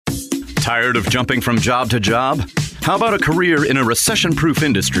Tired of jumping from job to job? How about a career in a recession-proof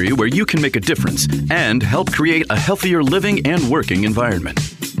industry where you can make a difference and help create a healthier living and working environment?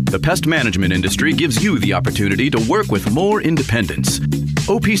 The pest management industry gives you the opportunity to work with more independence.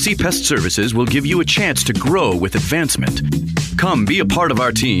 OPC Pest Services will give you a chance to grow with advancement. Come be a part of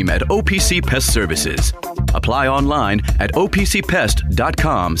our team at OPC Pest Services. Apply online at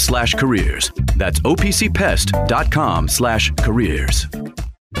opcpest.com/careers. That's opcpest.com/careers.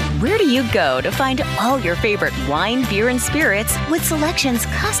 Where do you go to find all your favorite wine, beer, and spirits with selections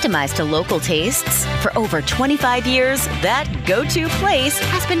customized to local tastes? For over 25 years, that go-to place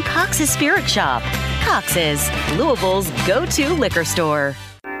has been Cox's Spirit Shop. Cox's, Louisville's go-to liquor store.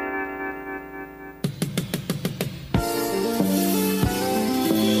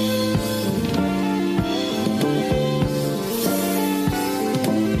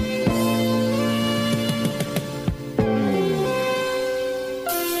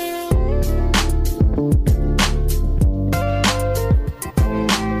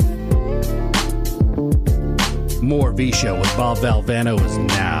 More V-Show with Bob Valvano is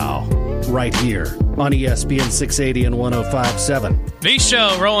now, right here on ESPN 680 and 105.7.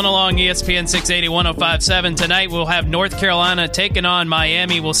 V-Show rolling along ESPN 680, 105.7. Tonight we'll have North Carolina taking on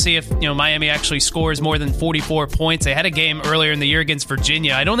Miami. We'll see if Miami actually scores more than 44 points. They had a game earlier in the year against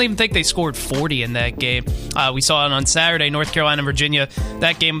Virginia. I don't even think they scored 40 in that game. We saw it on Saturday, North Carolina and Virginia.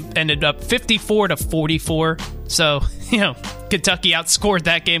 That game ended up 54-44. So, Kentucky outscored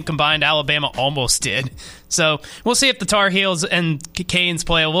that game combined. Alabama almost did. So we'll see if the Tar Heels and Canes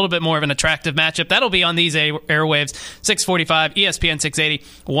play a little bit more of an attractive matchup. That'll be on these airwaves, 645, ESPN 680,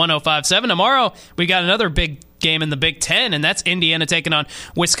 105.7. Tomorrow, we got another big game in the Big Ten, and that's Indiana taking on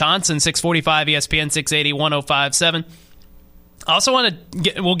Wisconsin, 645, ESPN 680, 105.7. I also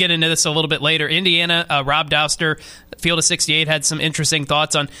we'll get into this a little bit later. Indiana, Rob Douster, Field of 68, had some interesting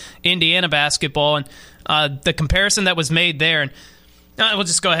thoughts on Indiana basketball and the comparison that was made there. And we'll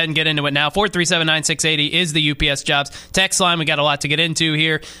just go ahead and get into it now. 437-9680 is the UPS Jobs text line. We got a lot to get into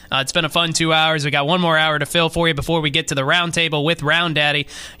here. It's been a fun 2 hours. We got one more hour to fill for you before we get to the roundtable with Round Daddy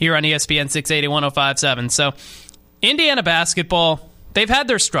here on ESPN 680, 105.7. So, Indiana basketball, they've had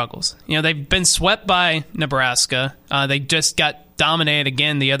their struggles. They've been swept by Nebraska. They just got dominated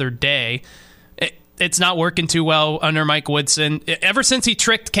again the other day. It's not working too well under Mike Woodson. Ever since he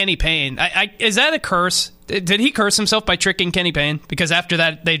tricked Kenny Payne, is that a curse? Did he curse himself by tricking Kenny Payne? Because after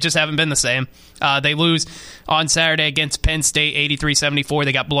that, they just haven't been the same. They lose on Saturday against Penn State, 83-74.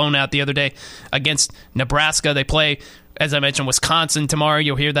 They got blown out the other day against Nebraska. They play, as I mentioned, Wisconsin tomorrow.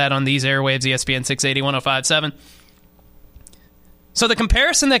 You'll hear that on these airwaves, ESPN 680, 105.7. So the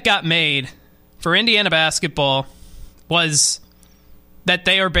comparison that got made for Indiana basketball was that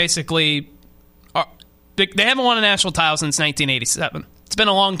they are basically... They haven't won a national title since 1987. It's been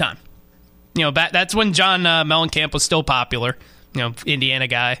a long time. That's when John Mellencamp was still popular. Indiana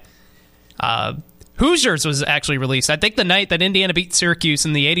guy. Hoosiers was actually released. I think the night that Indiana beat Syracuse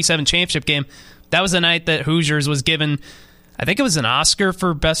in the 87 championship game, that was the night that Hoosiers was given, I think it was an Oscar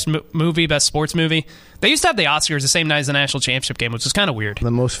for best movie, best sports movie. They used to have the Oscars the same night as the national championship game, which was kind of weird.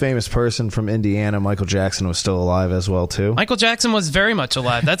 The most famous person from Indiana, Michael Jackson, was still alive as well, too. Michael Jackson was very much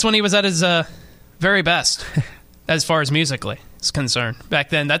alive. That's when he was at his... very best, as far as musically is concerned. Back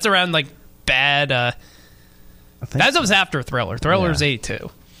then, that's around Bad. That was after Thriller. Thriller's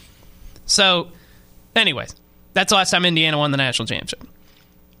 82. So, anyways, that's the last time Indiana won the national championship.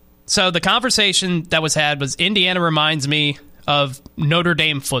 So the conversation that was had was Indiana reminds me of Notre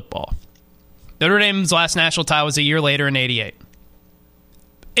Dame football. Notre Dame's last national title was a year later in 88.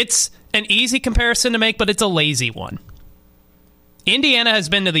 It's an easy comparison to make, but it's a lazy one. Indiana has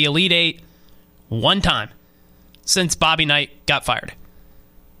been to the Elite Eight one time since Bobby Knight got fired.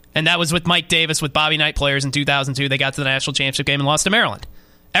 And that was with Mike Davis, with Bobby Knight players in 2002. They got to the national championship game and lost to Maryland.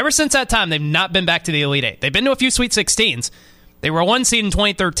 Ever since that time, they've not been back to the Elite Eight. They've been to a few Sweet 16s. They were a 1 seed in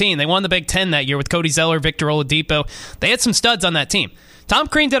 2013. They won the Big Ten that year with Cody Zeller, Victor Oladipo. They had some studs on that team. Tom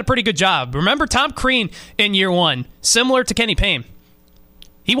Crean did a pretty good job. Remember Tom Crean in year one, similar to Kenny Payne.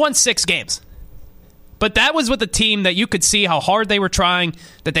 He won 6 games. But that was with a team that you could see how hard they were trying,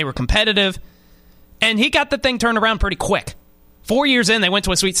 that they were competitive. And he got the thing turned around pretty quick. 4 years in, they went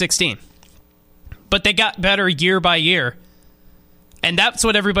to a Sweet 16. But they got better year by year. And that's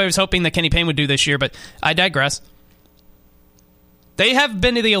what everybody was hoping that Kenny Payne would do this year, but I digress. They have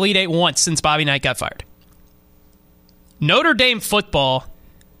been to the Elite Eight once since Bobby Knight got fired. Notre Dame football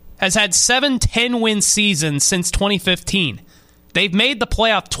has had 7 10-win seasons since 2015. They've made the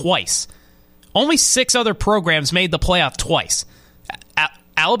playoff twice. Only 6 other programs made the playoff twice.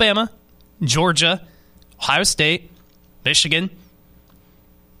 Alabama, Georgia, Ohio State, Michigan.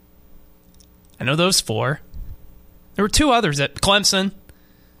 I know those 4. There were 2 others at Clemson.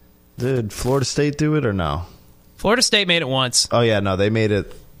 Did Florida State do it or no? Florida State made it once. Oh, yeah, no, they made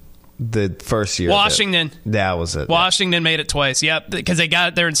it the first year. Washington. That was it. Washington made it twice, yep, because they got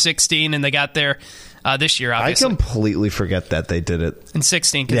it there in 16 and they got there this year, obviously. I completely forget that they did it. In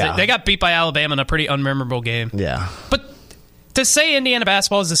 16, because they got beat by Alabama in a pretty unmemorable game. Yeah. But to say Indiana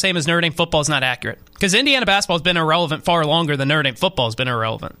basketball is the same as Notre Dame football is not accurate, because Indiana basketball has been irrelevant far longer than Notre Dame football has been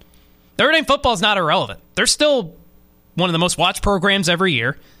irrelevant. Notre Dame football is not irrelevant. They're still one of the most watched programs every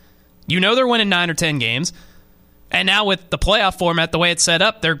year. You know they're winning 9 or 10 games. And now with the playoff format, the way it's set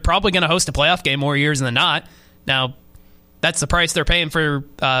up, they're probably going to host a playoff game more years than not. Now, that's the price they're paying for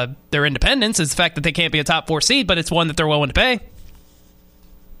their independence, is the fact that they can't be a top 4 seed, but it's one that they're willing to pay.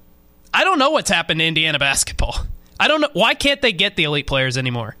 I don't know what's happened to Indiana basketball. I don't know. Why can't they get the elite players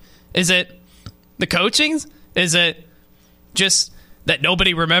anymore? Is it the coachings? Is it just that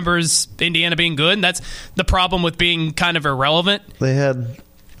nobody remembers Indiana being good? And that's the problem with being kind of irrelevant. They had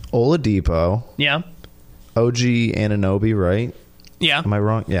Oladipo. Yeah. OG Anunoby, right? Yeah. Am I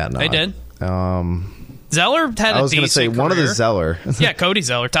wrong? Yeah, no. They did. Zeller had a decent I was going to say career. one of the Zeller. Yeah, Cody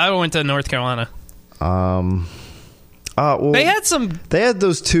Zeller. Tyler went to North Carolina. Well, they had some. They had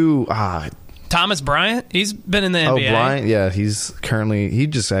those 2. Thomas Bryant. He's been in the NBA. Oh, Bryant. Yeah, he's currently. He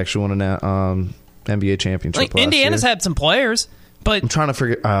just actually won an NBA championship. Last Indiana's year. had some players, but I'm trying to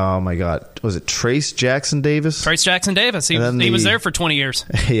forget. Oh my God, was it Trace Jackson Davis? Trace Jackson Davis. He was there for 20 years.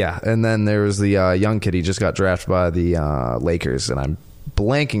 Yeah, and then there was the young kid. He just got drafted by the Lakers, and I'm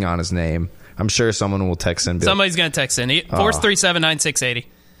blanking on his name. I'm sure someone will text in. Somebody's going to text in. 437-9680.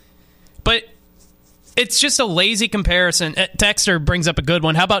 But it's just a lazy comparison. Texter brings up a good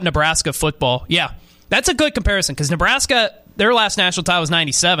one. How about Nebraska football? Yeah, that's a good comparison, because Nebraska, their last national title was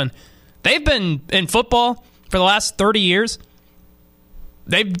 97. They've been in football for the last 30 years.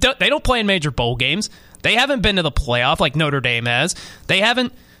 They don't play in major bowl games. They haven't been to the playoff like Notre Dame has. They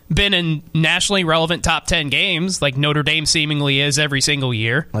haven't been in nationally relevant top 10 games like Notre Dame seemingly is every single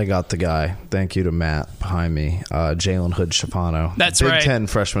year. I got the guy. Thank you to Matt behind me. Jalen Hood-Schifano. That's Big right. Big Ten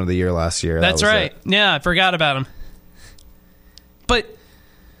freshman of the year last year. That's right. Yeah, I forgot about him. But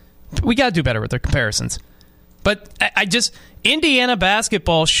we got to do better with their comparisons. But Indiana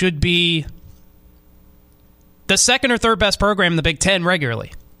basketball should be the second or third best program in the Big Ten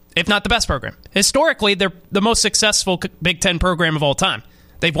regularly, if not the best program. Historically, they're the most successful Big Ten program of all time.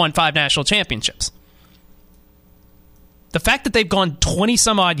 They've won 5 national championships. The fact that they've gone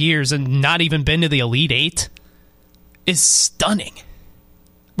 20-some-odd years and not even been to the Elite Eight is stunning.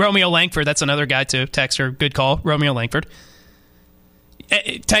 Romeo Langford, that's another guy too. Texter, good call. Romeo Langford.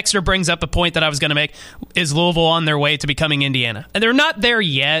 Texter brings up a point that I was going to make. Is Louisville on their way to becoming Indiana? And they're not there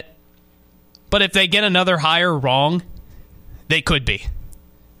yet, but if they get another hire wrong, they could be.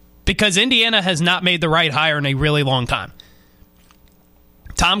 Because Indiana has not made the right hire in a really long time.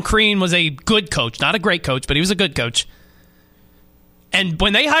 Tom Crean was a good coach. Not a great coach, but he was a good coach. And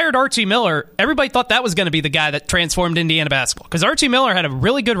when they hired Archie Miller, everybody thought that was going to be the guy that transformed Indiana basketball. Because Archie Miller had a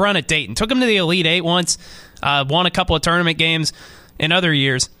really good run at Dayton. Took him to the Elite Eight once. Won a couple of tournament games in other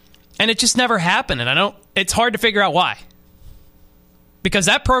years. And it just never happened. And it's hard to figure out why. Because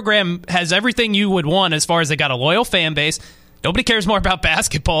that program has everything you would want as far as they got a loyal fan base. Nobody cares more about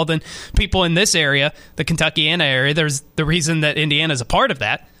basketball than people in this area, the Kentuckiana area. There's the reason that Indiana's a part of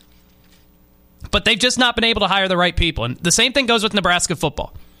that. But they've just not been able to hire the right people. And the same thing goes with Nebraska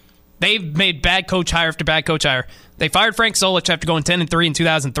football. They've made bad coach hire after bad coach hire. They fired Frank Solich after going 10-3 in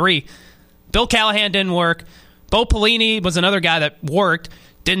 2003. Bill Callahan didn't work. Bo Pelini was another guy that worked.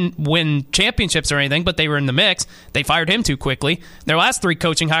 Didn't win championships or anything, but they were in the mix. They fired him too quickly. Their last 3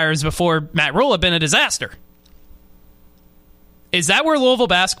 coaching hires before Matt Rhule have been a disaster. Is that where Louisville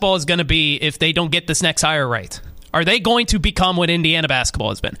basketball is going to be if they don't get this next hire right? Are they going to become what Indiana basketball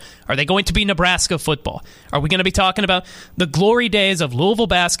has been? Are they going to be Nebraska football? Are we going to be talking about the glory days of Louisville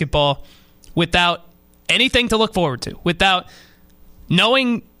basketball without anything to look forward to, without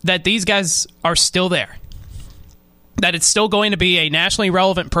knowing that these guys are still there, that it's still going to be a nationally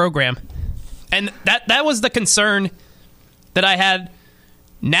relevant program? And that was the concern that I had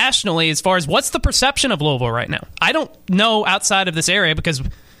nationally as far as what's the perception of Louisville right now. I don't know outside of this area because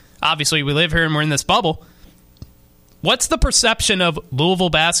obviously we live here and we're in this bubble. What's the perception of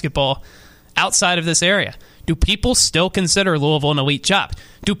Louisville basketball outside of this area? Do people still consider Louisville an elite job?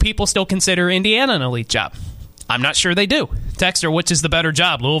 Do people still consider Indiana an elite job? I'm not sure they do. Texter, which is the better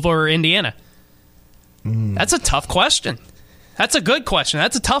job, Louisville or Indiana? That's a tough question. That's a good question.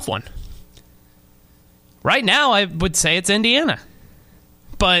 That's a tough one. Right now, I would say it's Indiana.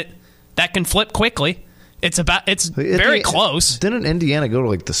 But that can flip quickly It's very close. Didn't Indiana go to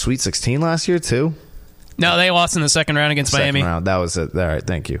like the Sweet 16 last year too? No, they lost in the second round against Miami. Second round, that was it. All right,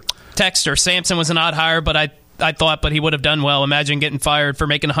 thank you. Texter, Sampson was an odd hire, but I thought, but he would have done well. Imagine getting fired for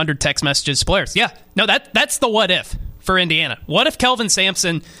making 100 text messages to players. Yeah, no, that's the what if for Indiana. What if Kelvin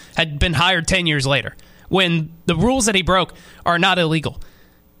Sampson had been hired 10 years later when the rules that he broke are not illegal?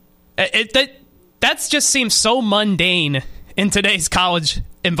 That just seems so mundane in today's college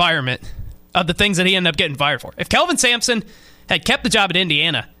environment of the things that he ended up getting fired for. If Kelvin Sampson had kept the job at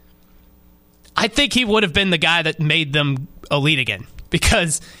Indiana, I think he would have been the guy that made them elite again,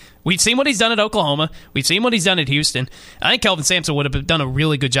 because we've seen what he's done at Oklahoma. We've seen what he's done at Houston. I think Kelvin Sampson would have done a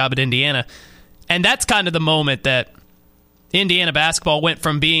really good job at Indiana. And that's kind of the moment that Indiana basketball went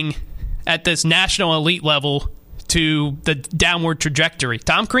from being at this national elite level to the downward trajectory.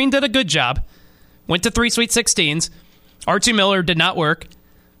 Tom Crean did a good job. Went to 3 Sweet 16s. Archie Miller did not work.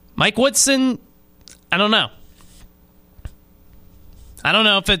 Mike Woodson, I don't know. I don't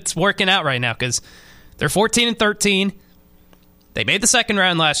know if it's working out right now because they're 14-13. They made the second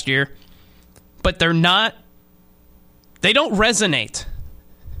round last year, but they don't resonate.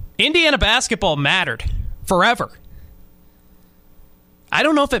 Indiana basketball mattered forever. I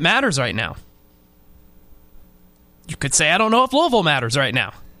don't know if it matters right now. You could say I don't know if Louisville matters right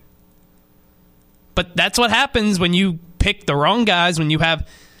now. But that's what happens when you pick the wrong guys, when you have,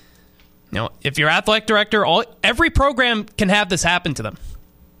 if you're athletic director, every program can have this happen to them.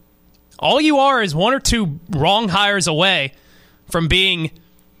 All you are is 1 or 2 wrong hires away from being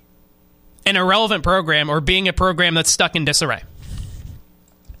an irrelevant program or being a program that's stuck in disarray.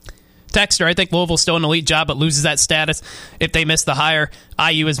 Texter, I think Louisville's still an elite job, but loses that status if they miss the hire.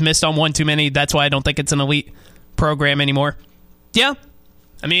 IU has missed on one too many. That's why I don't think it's an elite program anymore. Yeah,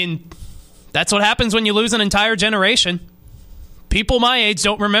 I mean, that's what happens when you lose an entire generation. People my age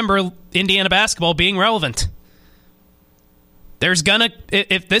don't remember Indiana basketball being relevant.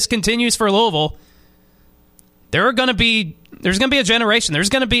 If this continues for Louisville, there's going to be a generation. There's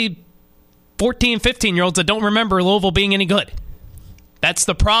going to be 14, 15-year-olds that don't remember Louisville being any good. That's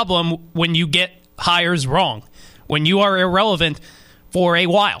the problem when you get hires wrong, when you are irrelevant for a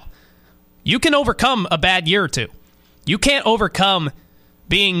while. You can overcome a bad year or two. You can't overcome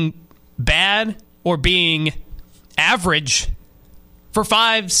being bad or being average for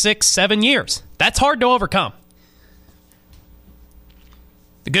 5, 6, 7 years. That's hard to overcome.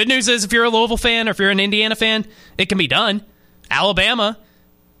 The good news is if you're a Louisville fan or if you're an Indiana fan, it can be done. Alabama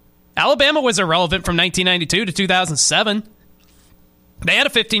was irrelevant from 1992 to 2007. They had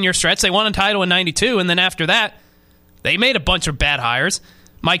a 15-year stretch. They won a title in 92, and then after that, they made a bunch of bad hires.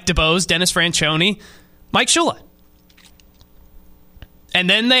 Mike DeBose, Dennis Franchione, Mike Shula. And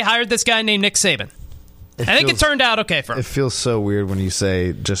then they hired this guy named Nick Saban. I think it turned out okay for him. It feels so weird when you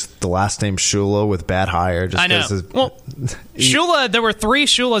say just the last name Shula with bad hire. I know. Shula, there were 3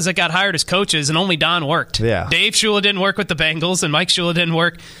 Shulas that got hired as coaches, and only Don worked. Yeah. Dave Shula didn't work with the Bengals, and Mike Shula didn't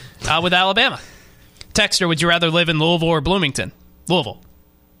work with Alabama. Texter, would you rather live in Louisville or Bloomington? Louisville.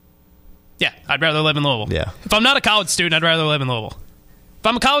 Yeah, I'd rather live in Louisville. Yeah. If I'm not a college student, I'd rather live in Louisville. If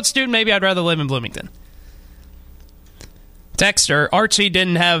I'm a college student, maybe I'd rather live in Bloomington. Texter, Archie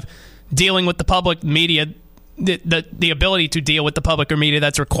didn't have dealing with the public media, the ability to deal with the public or media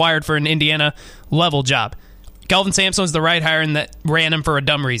that's required for an Indiana level job. Kelvin Sampson was the right hire, and that ran him for a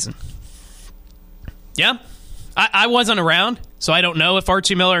dumb reason. Yeah, I wasn't around, so I don't know if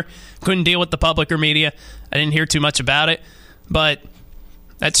Archie Miller couldn't deal with the public or media. I didn't hear too much about it, but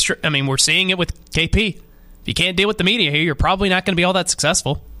that's true. I mean, we're seeing it with KP. If you can't deal with the media here, you're probably not going to be all that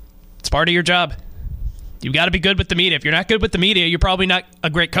successful. It's part of your job. You've got to be good with the media. If you're not good with the media, you're probably not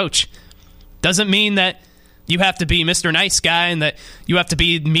a great coach. Doesn't mean that you have to be Mr. Nice Guy and that you have to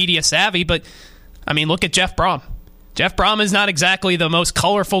be media savvy, but, I mean, look at Jeff Brom. Jeff Brom is not exactly the most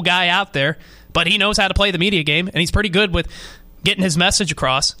colorful guy out there, but he knows how to play the media game, and he's pretty good with getting his message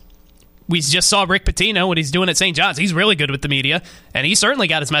across. We just saw Rick Pitino, what he's doing at St. John's. He's really good with the media, and he certainly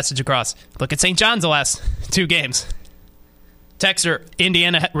got his message across. Look at St. John's the last 2 games. Texter,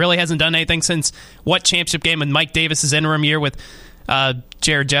 Indiana really hasn't done anything since what championship game with Mike Davis's interim year with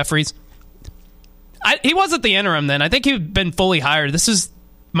Jared Jeffries? He wasn't the interim then. I think he'd been fully hired. This is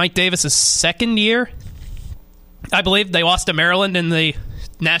Mike Davis's second year. I believe they lost to Maryland in the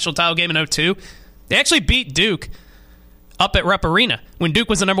national title game in 2002. They actually beat Duke up at Rupp Arena when Duke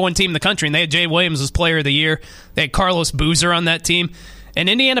was the number 1 team in the country, and they had Jay Williams as player of the year. They had Carlos Boozer on that team, and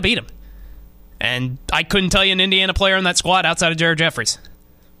Indiana beat him. And I couldn't tell you an Indiana player on that squad outside of Jared Jeffries.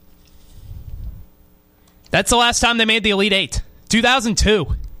 That's the last time they made the Elite 8.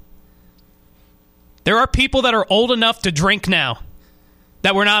 2002. There are people that are old enough to drink now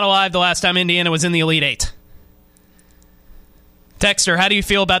that were not alive the last time Indiana was in the Elite Eight. Texter, how do you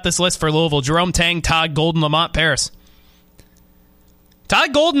feel about this list for Louisville? Jerome Tang, Todd Golden, Lamont Paris.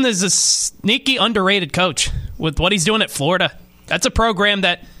 Todd Golden is a sneaky, underrated coach with what he's doing at Florida. That's a program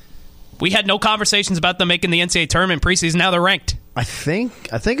that we had no conversations about them making the NCAA tournament preseason. Now they're ranked. I think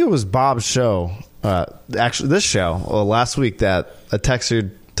it was Bob's show, actually this show, last week, that a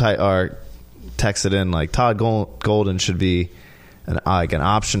texter texted in, like, Todd Golden should be an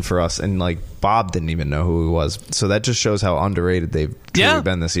option for us, and like Bob didn't even know who he was. So that just shows how underrated they've truly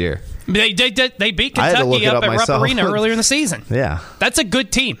been this year. They beat Kentucky up at Rupp Arena earlier in the season. Yeah. That's a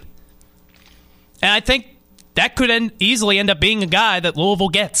good team. And I think that could easily end up being a guy that Louisville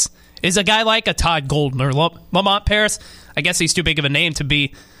gets, is a guy like a Todd Golden or Lamont Paris. I guess he's too big of a name to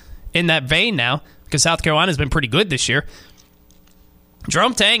be in that vein now because South Carolina's been pretty good this year.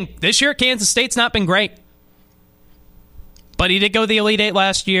 Jerome Tang, this year at Kansas State's not been great. But he did go to the Elite Eight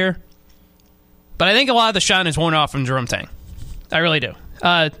last year. But I think a lot of the shine is worn off from Jerome Tang. I really do.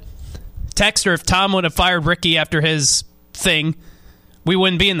 Texter, if Tom would have fired Ricky after his thing, we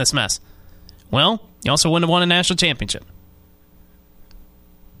wouldn't be in this mess. Well, you also wouldn't have won a national championship.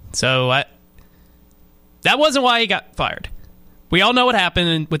 So that wasn't why he got fired. We all know what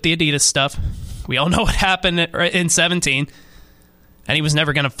happened with the Adidas stuff. We all know what happened in 17. And he was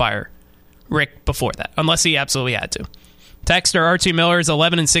never going to fire Rick before that, unless he absolutely had to. Texter Archie Miller is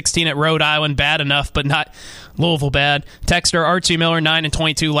 11-16 at Rhode Island, bad enough, but not Louisville bad. Texter Archie Miller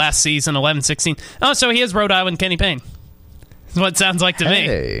 9-22 last season, 11-16. Oh, so he is Rhode Island Kenny Payne. That's what it sounds like to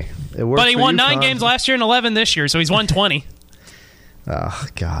me. It worked. But he won 9 games last year and 11 this year, so he's won 20. Oh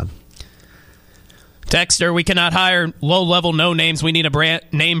God. Texter, we cannot hire low-level no names. We need a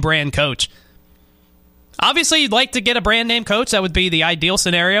name brand coach. Obviously, you'd like to get a brand name coach. That would be the ideal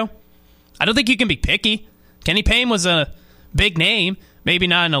scenario. I don't think you can be picky. Kenny Payne was a big name, maybe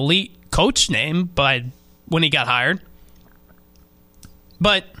not an elite coach name, but when he got hired.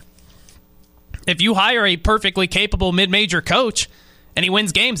 But if you hire a perfectly capable mid-major coach and he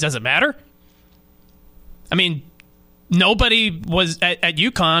wins games, does it matter? I mean, nobody was at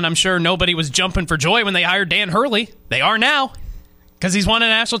UConn. I'm sure nobody was jumping for joy when they hired Dan Hurley. They are now because he's won a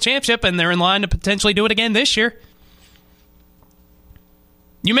national championship and they're in line to potentially do it again this year.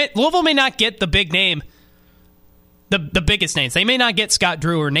 Louisville may not get the big name, the biggest names. They may not get Scott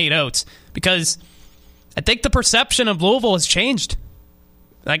Drew or Nate Oates because I think the perception of Louisville has changed.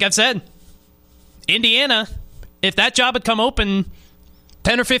 Like I've said, Indiana, if that job had come open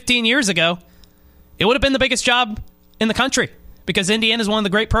 10 or 15 years ago, it would have been the biggest job in the country because Indiana is one of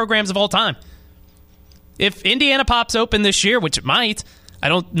the great programs of all time. If Indiana pops open this year, which it might, I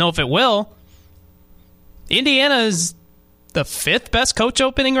don't know if it will, Indiana is the 5th best coach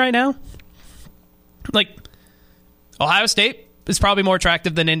opening right now. Like, Ohio State is probably more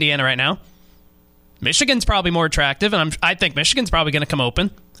attractive than Indiana right now. Michigan's probably more attractive, and I think Michigan's probably going to come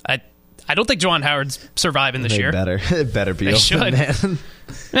open. I don't think Juwan Howard's surviving this year. It better be open,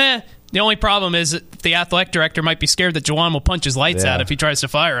 man. The only problem is that the athletic director might be scared that Juwan will punch his lights out if he tries to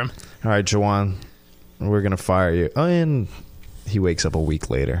fire him. All right, Juwan, we're going to fire you. Oh, and he wakes up a week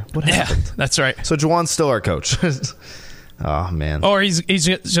later. What happened? Yeah, that's right. So Juwan's still our coach. Oh, man. Or he's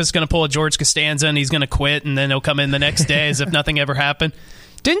just going to pull a George Costanza and he's going to quit, and then he'll come in the next day as if nothing ever happened.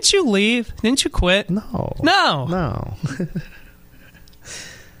 Didn't you leave? Didn't you quit? No.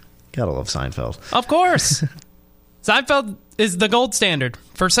 Gotta love Seinfeld. Of course. Seinfeld is the gold standard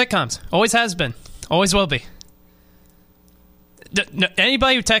for sitcoms. Always has been. Always will be.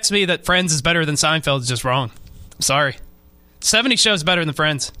 Anybody who texts me that Friends is better than Seinfeld is just wrong. I'm sorry. 70 Show's better than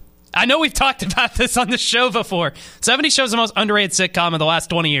Friends. I know we've talked about this on the show before. 70 Show's the most underrated sitcom of the last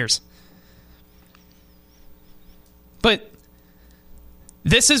 20 years. But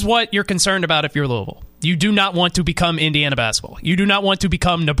this is what you're concerned about if you're Louisville. You do not want to become Indiana basketball. You do not want to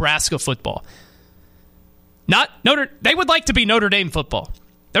become Nebraska football. They would like to be Notre Dame football.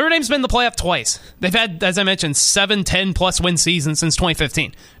 Notre Dame's been in the playoff twice. They've had, as I mentioned, 7, 10-plus win seasons since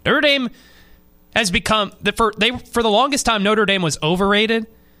 2015. Notre Dame has become, for the longest time, Notre Dame was overrated,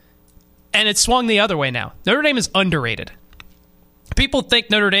 and it's swung the other way now. Notre Dame is underrated. People think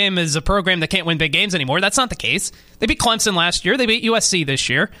Notre Dame is a program that can't win big games anymore. That's not the case. They beat Clemson last year. They beat USC this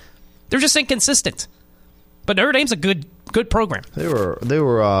year. They're just inconsistent. But Notre Dame's a good program. They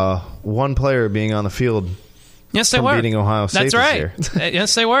were one player being on the field. Yes, they were. Beating Ohio State. That's right. This year.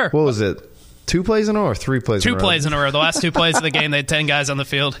 Yes, they were. What was it? 2 plays in a row or 3 plays in a row? 2 plays in a row. The last 2 plays of the game, they had 10 guys on the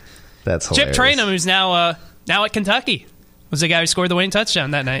field. That's hilarious. Chip Traynham, who's now at Kentucky, was the guy who scored the winning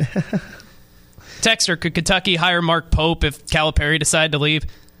touchdown that night. Texter, could Kentucky hire Mark Pope if Calipari decided to leave?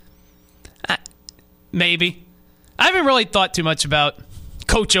 Maybe. I haven't really thought too much about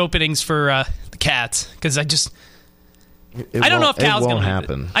coach openings for the Cats because I don't know if Cal's going to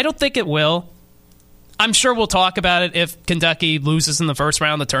happen. I don't think it will. I'm sure we'll talk about it if Kentucky loses in the first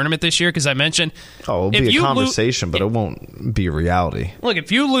round of the tournament this year, because I mentioned... Oh, it'll be a conversation, but it won't be reality. Look,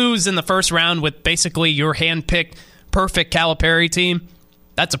 if you lose in the first round with basically your hand-picked, perfect Calipari team,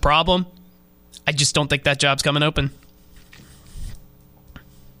 that's a problem. I just don't think that job's coming open.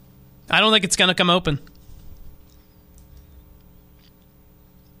 I don't think it's going to come open.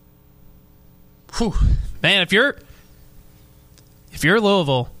 Whew. Man, if you're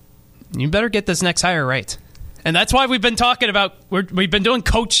Louisville... You better get this next hire right. And that's why we've been talking about... We've been doing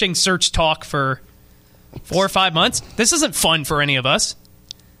coaching search talk for 4 or 5 months. This isn't fun for any of us.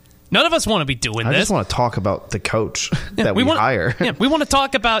 None of us want to be doing this. I just want to talk about the coach that we hire. Yeah, we want to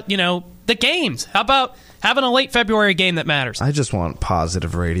talk about, the games. How about having a late February game that matters? I just want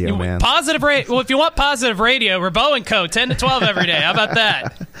positive radio, man. Positive radio. Well, if you want positive radio, Rabo & Co. 10 to 12 every day. How about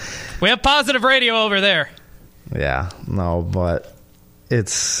that? We have positive radio over there. Yeah, no, but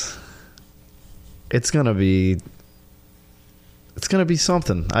it's gonna be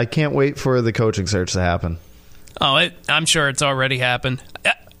something. I can't wait for the coaching search to happen. Oh, I'm sure it's already happened.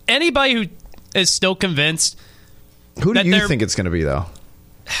 Anybody who is still convinced... Who do you think it's going to be, though?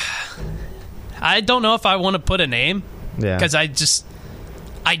 I don't know if I want to put a name. Yeah. Because I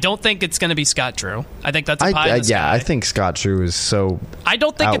don't think it's going to be Scott Drew. I think that's a pie in the sky. Yeah, I think Scott Drew is so I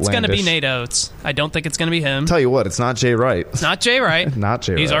don't think outlandish. It's going to be Nate Oates. I don't think it's going to be him. Tell you what, it's not Jay Wright. It's not Jay Wright. Not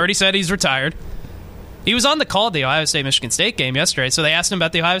Jay Wright. He's already said he's retired. He was on the call at the Ohio State-Michigan State game yesterday, so they asked him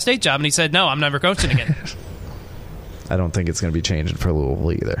about the Ohio State job, and he said, no, I'm never coaching again. I don't think it's going to be changing for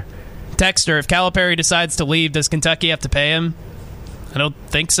Louisville either. Texter, if Calipari decides to leave, does Kentucky have to pay him? I don't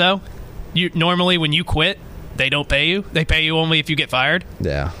think so. Normally, when you quit, they don't pay you. They pay you only if you get fired.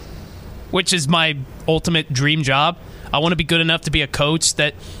 Yeah. Which is my ultimate dream job. I want to be good enough to be a coach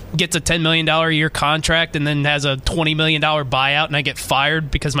that gets a $10 million a year contract and then has a $20 million buyout, and I get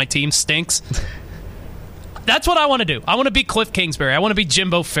fired because my team stinks. That's what I want to do. I want to be Cliff Kingsbury. I want to be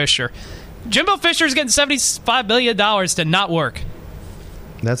Jimbo Fisher. Jimbo Fisher's getting $75 million to not work.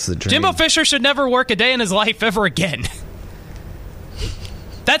 That's the dream. Jimbo Fisher should never work a day in his life ever again.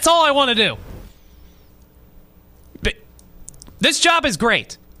 That's all I want to do. But this job is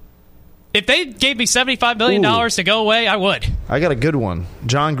great. If they gave me $75 million to go away, I would. I got a good one.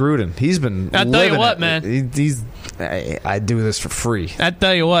 John Gruden. He's been I tell you what, man. I do this for free. I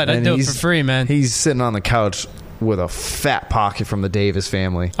tell you what, I do it for free, man. He's sitting on the couch with a fat pocket from the Davis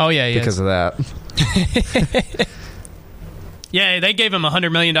family. Oh, yeah, because of that. Yeah, they gave him a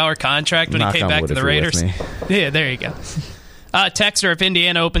 $100 million contract when he came back to the Raiders. Yeah, there you go. Texter, if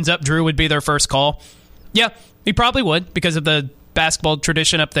Indiana opens up, Drew would be their first call. Yeah, he probably would because of the basketball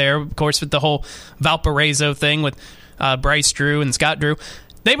tradition up there. Of course, with the whole Valparaiso thing with Bryce Drew and Scott Drew.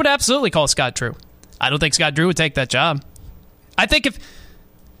 They would absolutely call Scott Drew. I don't think Scott Drew would take that job. I think if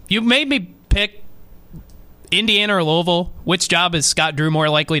you made me pick Indiana or Louisville, which job is Scott Drew more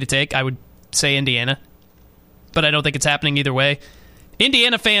likely to take, I would say Indiana. But I don't think it's happening either way.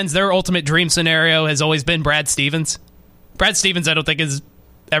 Indiana fans, their ultimate dream scenario has always been Brad Stevens. Brad Stevens, I don't think, is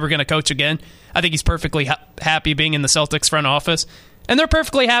ever going to coach again. I think he's perfectly happy being in the Celtics front office. And they're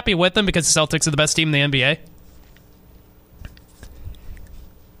perfectly happy with him because the Celtics are the best team in the NBA.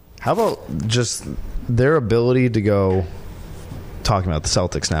 How about just their ability to go, talking about the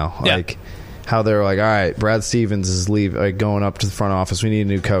Celtics now, like how they're like, all right, Brad Stevens is going up to the front office. We need a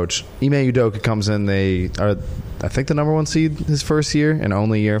new coach. Ime Udoka comes in. They are, I think, the number one seed his first year and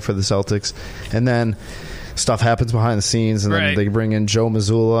only year for the Celtics. And then stuff happens behind the scenes, and then they bring in Joe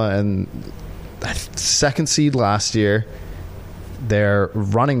Mazzulla, and second seed last year. They're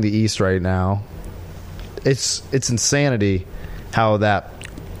running the East right now. It's insanity how that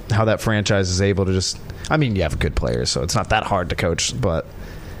franchise is able to just. I mean, you have good players, so it's not that hard to coach, but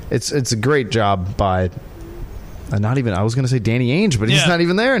it's a great job by. Not even, I was going to say Danny Ainge, but he's not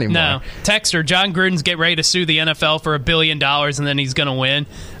even there anymore. No. Texter, John Gruden's get ready to sue the NFL for $1 billion, and then he's going to win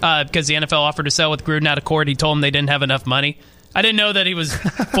because the NFL offered to sell with Gruden out of court. He told him they didn't have enough money. I didn't know that he was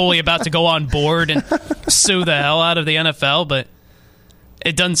fully about to go on board and sue the hell out of the NFL, but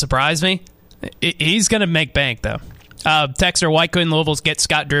it doesn't surprise me. He's going to make bank, though. Texter, why couldn't Louisville get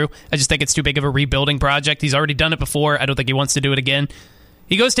Scott Drew? I just think it's too big of a rebuilding project. He's already done it before. I don't think he wants to do it again.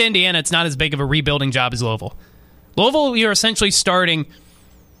 He goes to Indiana. It's not as big of a rebuilding job as Louisville. Louisville, you're essentially starting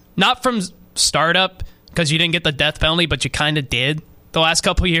not from startup because you didn't get the death penalty, but you kind of did the last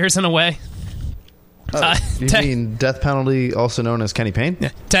couple of years in a way. You mean death penalty, also known as Kenny Payne? Yeah.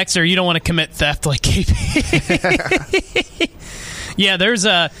 Texter, you don't want to commit theft like KP. Yeah, there's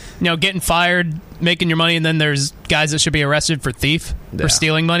getting fired, making your money, and then there's guys that should be arrested for for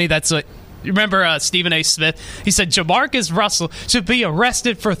stealing money. That's what. You remember Stephen A. Smith? He said Jamarcus Russell should be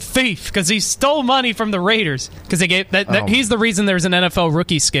arrested for thief because he stole money from the Raiders because they gave he's the reason there's an NFL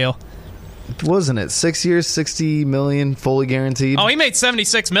rookie scale. Wasn't it 6 years, $60 million fully guaranteed? Oh, he made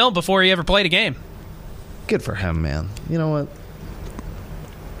 $76 million before he ever played a game. Good for him, man. You know what?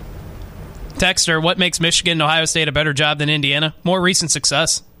 Texter, what makes Michigan and Ohio State a better job than Indiana? More recent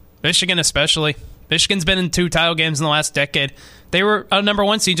success. Michigan especially. Michigan's been in 2 title games in the last decade. They were a number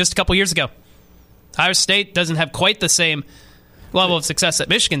 1 seed just a couple years ago. Ohio State doesn't have quite the same level of success that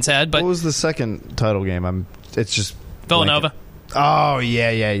Michigan's had. But what was the second title game? It's just Villanova. Blanket. Oh,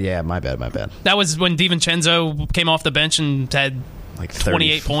 yeah. My bad. That was when DiVincenzo came off the bench and had like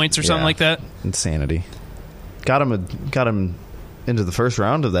 28 points or something like that. Insanity. Got him into the first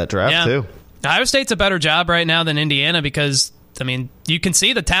round of that draft, too. Ohio State's a better job right now than Indiana because, I mean, you can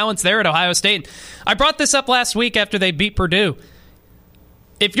see the talent's there at Ohio State. I brought this up last week after they beat Purdue.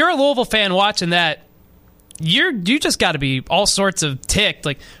 If you're a Louisville fan watching that, you just got to be all sorts of ticked.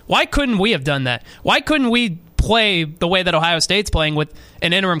 Like, why couldn't we have done that? Why couldn't we play the way that Ohio State's playing with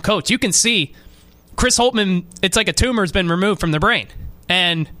an interim coach? You can see Chris Holtmann, it's like a tumor's been removed from their brain.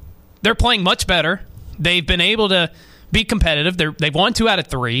 And they're playing much better. They've been able to be competitive. They've won 2 out of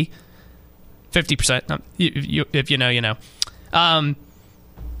 3. 50%. If you know, you know.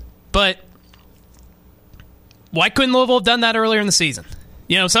 But why couldn't Louisville have done that earlier in the season?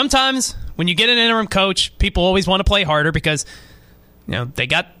 You know, sometimes when you get an interim coach, people always want to play harder because, you know, they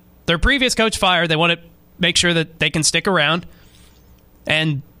got their previous coach fired. They want to make sure that they can stick around.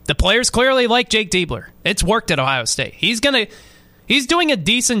 And the players clearly like Jake Diebler. It's worked at Ohio State. He's doing a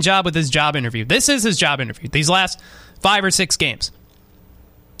decent job with his job interview. This is his job interview. These last 5 or 6 games.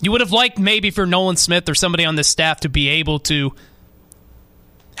 You would have liked maybe for Nolan Smith or somebody on this staff to be able to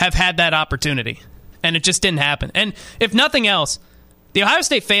have had that opportunity. And it just didn't happen. And if nothing else, the Ohio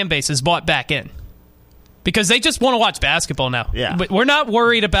State fan base is bought back in. Because they just want to watch basketball now. Yeah. But we're not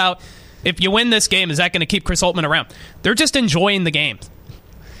worried about if you win this game, is that going to keep Chris Holtmann around? They're just enjoying the game.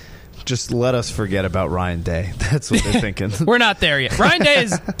 Just let us forget about Ryan Day. That's what they're thinking. We're not there yet. Ryan Day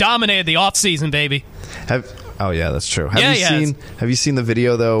has dominated the offseason, baby. Oh yeah, that's true. Have you seen the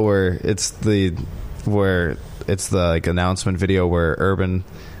video though where it's the like announcement video where Urban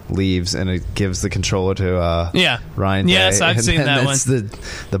leaves and it gives the controller to Ryan Day? Yes, I've seen that one. It's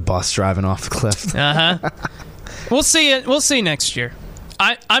the bus driving off the cliff. We'll see it. We'll see next year.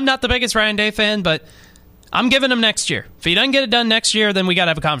 I'm not the biggest Ryan Day fan, but I'm giving him next year. If he doesn't get it done next year, then we got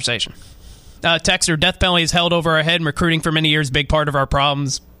to have a conversation. Texter, death penalty is held over our head and recruiting for many years, big part of our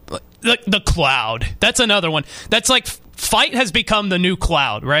problems. The cloud. That's another one. That's like fight has become the new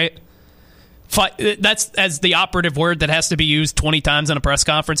cloud, right? Fight, that's as the operative word that has to be used 20 times in a press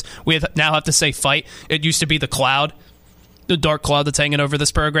conference. We now have to say fight. It used to be the cloud, the dark cloud that's hanging over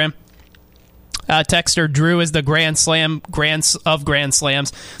this program. Texter, Drew is the Grand Slams.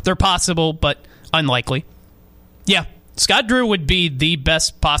 They're possible, but unlikely. Yeah, Scott Drew would be the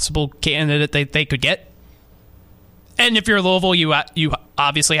best possible candidate they could get. And if you're Louisville, you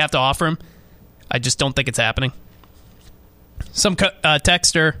obviously have to offer him. I just don't think it's happening. Some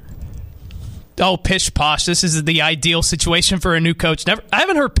texter, pish posh. This is the ideal situation for a new coach. I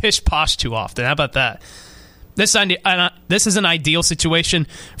haven't heard pish posh too often. How about that? This is an ideal situation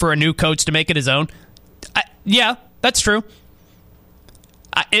for a new coach to make it his own. Yeah, that's true.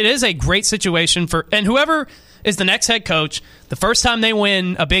 It is a great situation and whoever is the next head coach, the first time they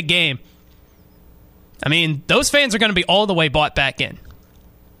win a big game, I mean, those fans are going to be all the way bought back in.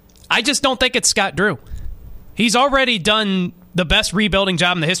 I just don't think it's Scott Drew. He's already done the best rebuilding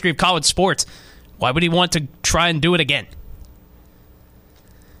job in the history of college sports. Why would he want to try and do it again?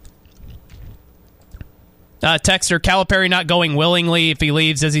 Texter, Calipari not going willingly. If he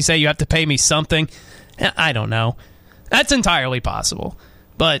leaves, does he say you have to pay me something? I don't know. That's entirely possible.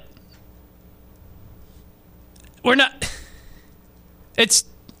 But we're not... It's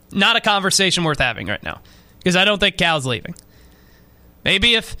not a conversation worth having right now. Because I don't think Cal's leaving.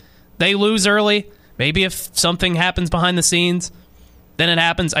 Maybe if they lose early, maybe if something happens behind the scenes, then it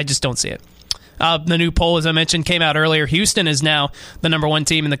happens. I just don't see it. The new poll, as I mentioned, came out earlier. Houston is now the number 1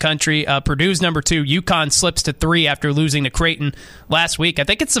 team in the country. Purdue's number 2. UConn slips to 3 after losing to Creighton last week. I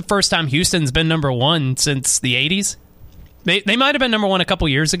think it's the first time Houston's been number 1 since the 80s. They might have been number 1 a couple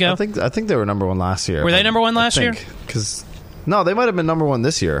years ago. I think they were number 1 last year. Were they number 1 last year? No, they might have been number 1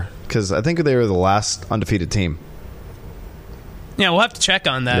 this year because I think they were the last undefeated team. Yeah, we'll have to check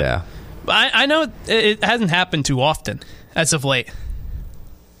on that. Yeah. I know it hasn't happened too often as of late.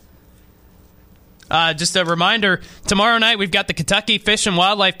 Just a reminder, tomorrow night we've got the Kentucky Fish and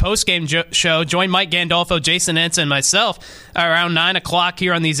Wildlife postgame show. Join Mike Gandolfo, Jason Entz, and myself around 9 o'clock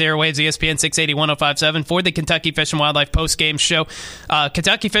here on these airwaves, ESPN 680 1057, for the Kentucky Fish and Wildlife postgame show.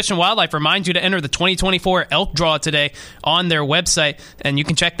 Kentucky Fish and Wildlife reminds you to enter the 2024 elk draw today on their website, and you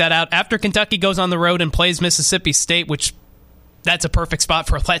can check that out after Kentucky goes on the road and plays Mississippi State, which that's a perfect spot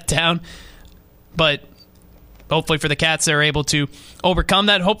for a letdown. But hopefully for the Cats, they're able to overcome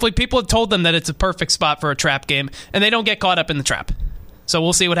that. Hopefully people have told them that it's a perfect spot for a trap game, and they don't get caught up in the trap. So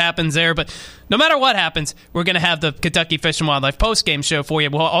we'll see what happens there. But no matter what happens, we're going to have the Kentucky Fish and Wildlife postgame show for you.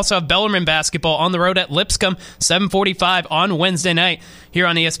 We'll also have Bellarmine basketball on the road at Lipscomb, 7:45 on Wednesday night here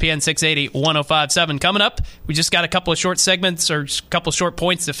on ESPN 680 1057. Coming up, we just got a couple of short segments or a couple of short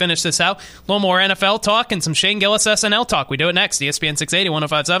points to finish this out. A little more NFL talk and some Shane Gillis SNL talk. We do it next, ESPN 680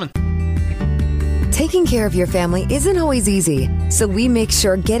 1057. Taking care of your family isn't always easy, so we make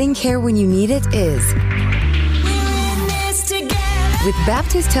sure getting care when you need it is. With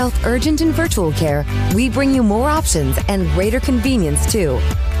Baptist Health Urgent and Virtual Care, we bring you more options and greater convenience, too.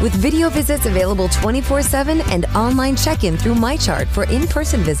 With video visits available 24/7 and online check-in through MyChart for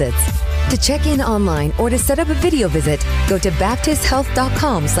in-person visits. To check in online or to set up a video visit, go to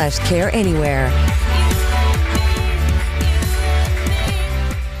baptisthealth.com/careanywhere.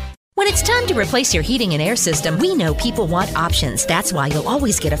 When it's time to replace your heating and air system, we know people want options. That's why you'll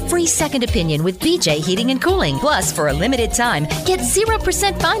always get a free second opinion with BJ Heating and Cooling. Plus, for a limited time, get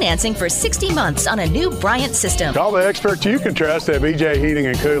 0% financing for 60 months on a new Bryant system. Call the experts you can trust at BJ Heating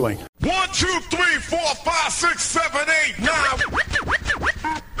and Cooling. 1, 2, 3, 4, 5, 6, 7, 8, 9. 1, 2, 3,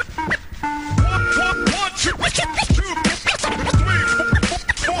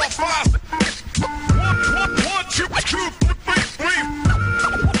 4, 5. 1, 2, 3, 4,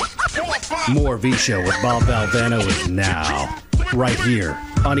 5. More V-Show with Bob Valvano is now, right here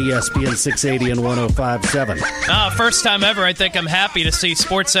on ESPN 680 and 1057. First time ever, I think I'm happy to see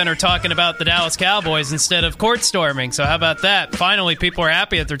SportsCenter talking about the Dallas Cowboys instead of court storming. So how about that? Finally, people are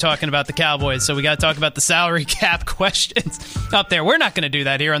happy that they're talking about the Cowboys. So we got to talk about the salary cap questions up there. We're not going to do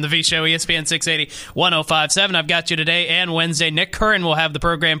that here on the V-Show, ESPN 680 1057. I've got you today and Wednesday. Nick Curran will have the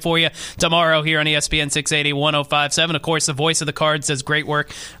program for you tomorrow here on ESPN 680 1057. Of course, the voice of the Cards does great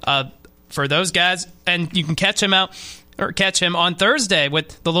work for those guys, and you can catch him on Thursday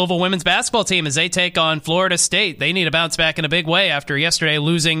with the Louisville women's basketball team as they take on Florida State. They need to bounce back in a big way after yesterday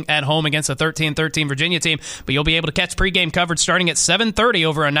losing at home against a 13-13 Virginia team. But you'll be able to catch pregame coverage starting at 7:30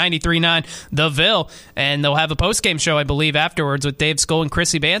 over on 93.9 The Ville, and they'll have a postgame show, I believe, afterwards with Dave Skoll and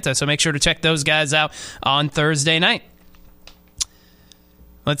Chrissy Banta. So make sure to check those guys out on Thursday night.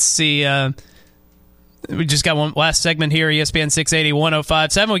 Let's see. We just got one last segment here, ESPN 680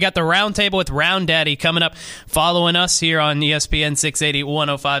 1057. We got the Roundtable with Round Daddy coming up, following us here on ESPN 680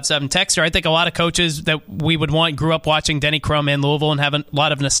 1057. Texter, I think a lot of coaches that we would want grew up watching Denny Crum in Louisville and have a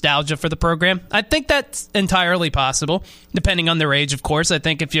lot of nostalgia for the program. I think that's entirely possible, depending on their age, of course. I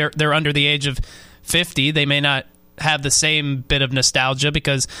think if they're under the age of 50, they may not have the same bit of nostalgia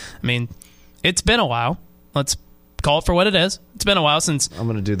because, I mean, it's been a while. Let's call it for what it is. It's been a while since... I'm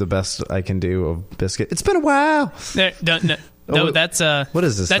going to do the best I can do of Biscuit. It's been a while. No, that's... what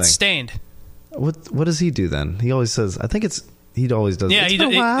is this That's thing? Stained. What does he do then? He always says... I think it's... He always does... Yeah,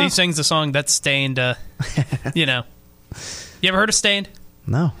 he sings the song That's Stained. You know. You ever heard of Stained?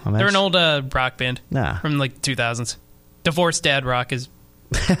 No. They're an old rock band. Nah. From like 2000s. Divorced Dad Rock is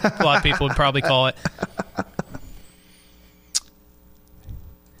a lot of people would probably call it.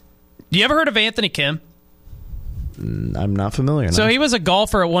 You ever heard of Anthony Kim? I'm not familiar. No. So he was a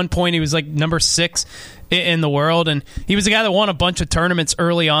golfer at one point. He was like number 6 in the world, and he was a guy that won a bunch of tournaments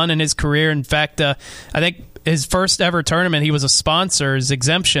early on in his career. In fact, I think his first ever tournament, he was a sponsor, his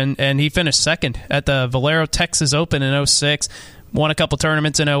exemption, and he finished second at the Valero Texas Open in 2006. Won a couple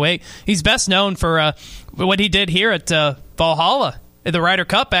tournaments in 2008. He's best known for what he did here at Valhalla at the Ryder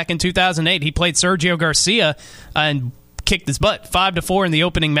Cup back in 2008. He played Sergio Garcia and kicked his butt 5-4 in the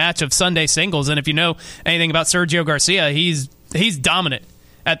opening match of Sunday singles. And if you know anything about Sergio Garcia, he's dominant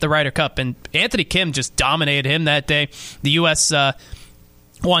at the Ryder Cup. And Anthony Kim just dominated him that day. The U.S.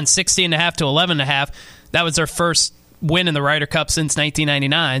 Won 16.5 to 11.5. That was their first win in the Ryder Cup since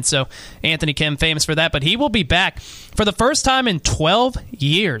 1999. So Anthony Kim famous for that. But he will be back for the first time in 12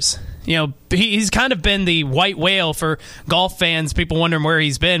 years. You know, he's kind of been the white whale for golf fans, people wondering where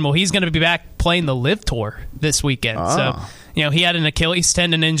he's been. Well, he's going to be back playing the LIV Tour this weekend. Oh. So, you know, he had an Achilles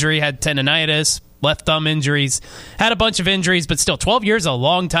tendon injury, had tendonitis, left thumb injuries, had a bunch of injuries, but still 12 years is a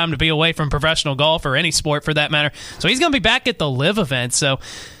long time to be away from professional golf or any sport for that matter. So he's going to be back at the LIV event. So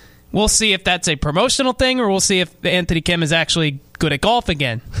we'll see if that's a promotional thing or we'll see if Anthony Kim is actually good at golf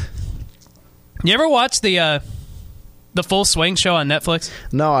again. You ever watch the Full Swing show on Netflix?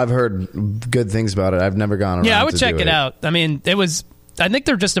 No, I've heard good things about it. I've never gone around. Yeah, I would check it out. I mean, I think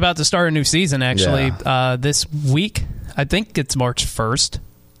they're just about to start a new season actually this week. I think it's March 1st.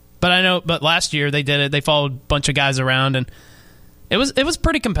 But last year they did it. They followed a bunch of guys around, and it was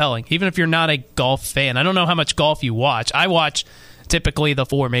pretty compelling, even if you're not a golf fan. I don't know how much golf you watch. I watch typically the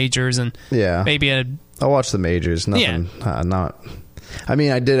 4 majors and maybe I watch the majors. Nothing. Yeah. I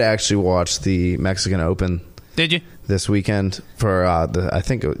mean, I did actually watch the Mexican Open. Did you? This weekend for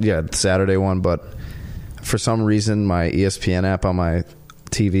the Saturday one, but for some reason my ESPN app on my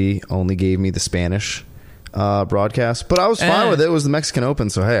TV only gave me the Spanish broadcast, but I was fine with it. It was the Mexican Open,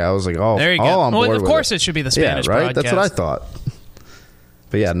 so hey, I was like, there you go. on board. Well, of course it should be the Spanish broadcast. That's what I thought.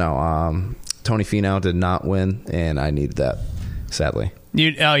 But yeah, no, Tony Finau did not win, and I needed that, sadly.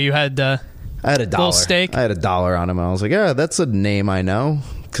 You had I had $1. Little stake? I had $1 on him, and I was like, yeah, that's a name I know,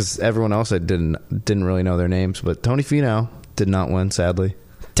 because everyone else I didn't really know their names, but Tony Finau did not win, sadly.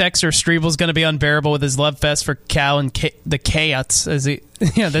 Texter Strebel's going to be unbearable with his love fest for Cal and the Cats, as he,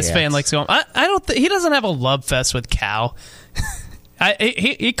 this fan likes to call him. I don't. He doesn't have a love fest with Cal.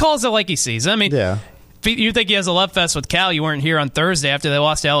 He calls it like he sees. I mean, if you think he has a love fest with Cal, you weren't here on Thursday after they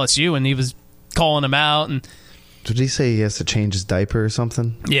lost to LSU, and he was calling him out. And did he say he has to change his diaper or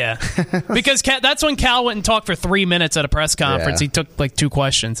something? Yeah, because that's when Cal went and talked for 3 minutes at a press conference. Yeah. He took like 2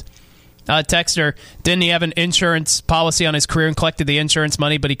 questions. Texter, didn't he have an insurance policy on his career and collected the insurance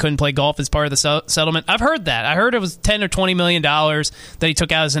money, but he couldn't play golf as part of the settlement? I've heard that. I heard it was $10 or $20 million that he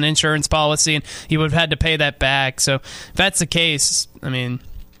took out as an insurance policy, and he would have had to pay that back. So if that's the case, I mean,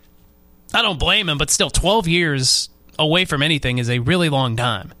 I don't blame him, but still 12 years away from anything is a really long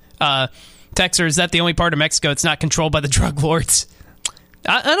time. Texter, is that the only part of Mexico it's not controlled by the drug lords?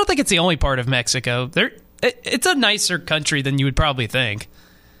 I don't think it's the only part of Mexico. It's a nicer country than you would probably think.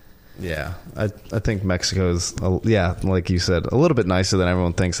 Yeah, I think Mexico is, like you said, a little bit nicer than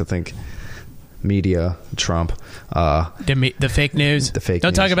everyone thinks. I think media, Trump. The fake news.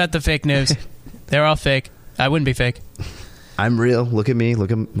 Don't talk about the fake news. They're all fake. I wouldn't be fake. I'm real. Look at me.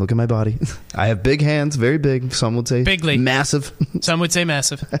 Look at my body. I have big hands, very big. Some would say bigly. Massive. Some would say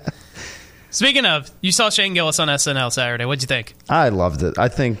massive. Speaking of, you saw Shane Gillis on SNL Saturday. What'd you think? I loved it. I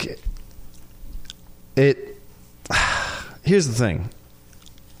think it... Here's the thing.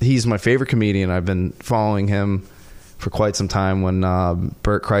 He's my favorite comedian. I've been following him for quite some time. When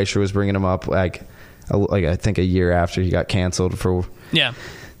Bert Kreischer was bringing him up, like I think a year after he got canceled for... Yeah.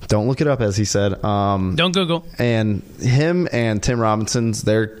 Don't look it up, as he said. Don't Google. And him and Tim Robinson's,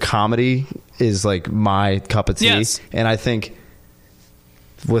 their comedy is like my cup of tea. Yes. And I think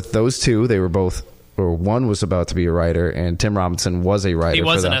with those two, they were both... or one was about to be a writer, and Tim Robinson was a writer. He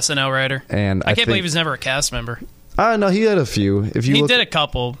was an SNL writer. And I can't believe he was never a cast member. No, he had a few. He did a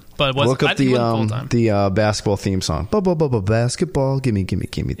couple, but look up the basketball theme song. Basketball, gimme.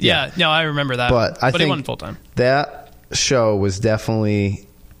 Yeah, no, I remember that. But I think he wasn't full time. That show was definitely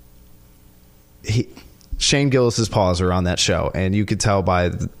Shane Gillis's paws were on that show, and you could tell by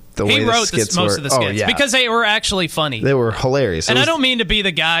the way the skits most were. of the skits because they were actually funny. They were hilarious. And I don't mean to be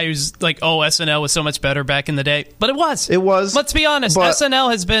the guy who's like, SNL was so much better back in the day, but it was. It was. Let's be honest. SNL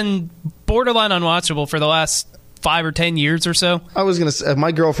has been borderline unwatchable for the last 5 or 10 years or so. I was gonna say,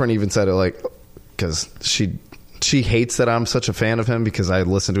 my girlfriend even said it, like, because she hates that I'm such a fan of him because I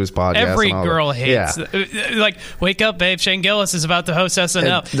listen to his podcast. Every girl hates. Yeah. Like, wake up, babe. Shane Gillis is about to host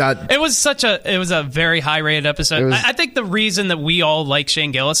SNL. It was a very high rated episode. I think the reason that we all like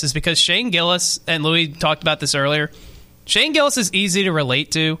Shane Gillis is because Shane Gillis, and Louis talked about this earlier, Shane Gillis is easy to relate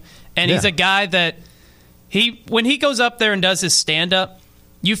to, and he's a guy that when he goes up there and does his stand up,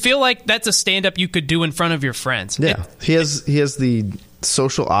 you feel like that's a stand-up you could do in front of your friends. Yeah, he has the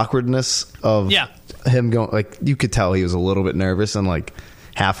social awkwardness of him going. Like, you could tell he was a little bit nervous, and like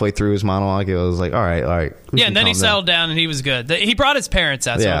halfway through his monologue, it was like, all right. Yeah, and then he settled down, and he was good. He brought his parents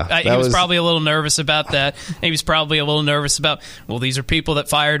out. So he was probably a little nervous about that. He was probably a little nervous about, well, these are people that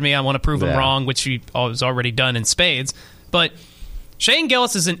fired me. I want to prove them wrong, which he was already done in spades. But Shane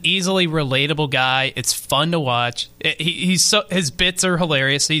Gillis is an easily relatable guy. It's fun to watch. His bits are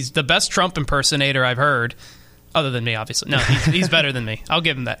hilarious. He's the best Trump impersonator I've heard, other than me, obviously. No, he's better than me. I'll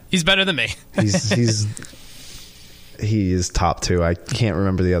give him that. He's better than me. He is top 2. I can't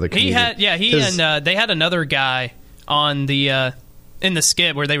remember the other comedian. They had another guy on the in the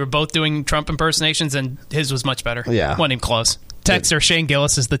skit where they were both doing Trump impersonations, and his was much better. Yeah, wasn't even close. Texter Shane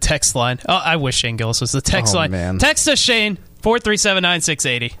Gillis is the text line. Oh, I wish Shane Gillis was the text line. Man. Text us, Shane.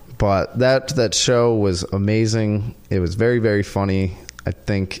 437-9680. But that show was amazing. It was very, very funny. I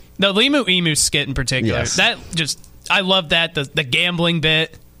think the Limu Emu skit in particular. Yes. I love that. The gambling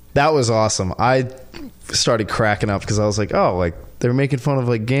bit That was awesome. I started cracking up because I was like, oh, like they're making fun of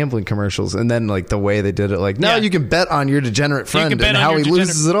like gambling commercials, and then like the way they did it, like now you can bet on your degenerate friend and how he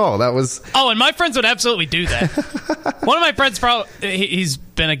loses it all. That was and my friends would absolutely do that. One of my friends he's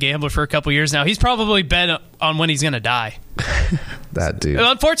been a gambler for a couple years now. He's probably bet on when he's going to die. That dude.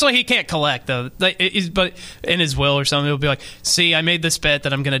 Unfortunately, he can't collect though. But in his will or something, he'll be like, "See, I made this bet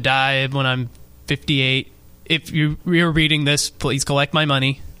that I'm going to die when I'm 58. If you're reading this, please collect my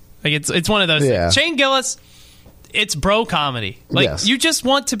money." Like it's one of those things. Shane Gillis, it's bro comedy. Like you just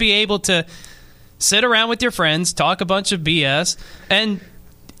want to be able to sit around with your friends, talk a bunch of BS, and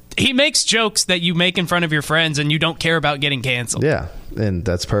he makes jokes that you make in front of your friends, and you don't care about getting canceled. Yeah, and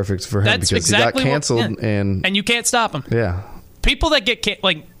that's perfect for him because he got canceled, and you can't stop him. Yeah, people that get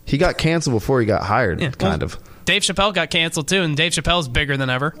he got canceled before he got hired, kind of. Dave Chappelle got canceled too, and Dave Chappelle's bigger than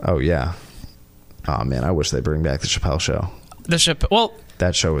ever. Oh yeah. Oh man, I wish they bring back the Chappelle Show.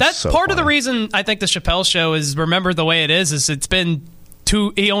 That show is that's part of the reason I think the Chappelle Show is remembered the way it is it's been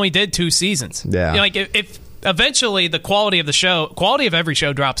he only did 2 seasons. Yeah. Like if eventually the quality of every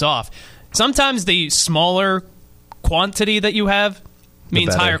show drops off, sometimes the smaller quantity that you have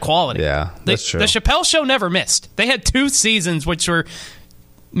means higher quality. Yeah, that's true. The Chappelle Show never missed. They had 2 seasons which were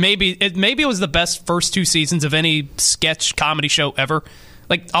maybe it was the best first 2 seasons of any sketch comedy show ever.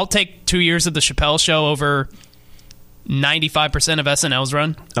 Like I'll take 2 years of the Chappelle Show over 95% of SNL's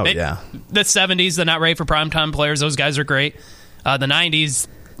run. Oh, yeah. The 70s, the Not Ready for Primetime players, those guys are great. The 90s,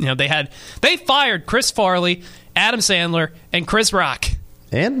 they fired Chris Farley, Adam Sandler, and Chris Rock.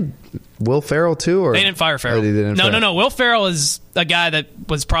 And Will Ferrell, too? Or they didn't fire Ferrell. No. Will Ferrell is a guy that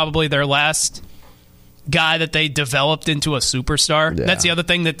was probably their last guy that they developed into a superstar. Yeah. That's the other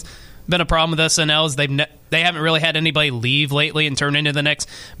thing that's been a problem with SNL is they haven't really had anybody leave lately and turn into the next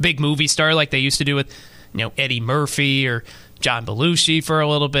big movie star like they used to do with Eddie Murphy or John Belushi for a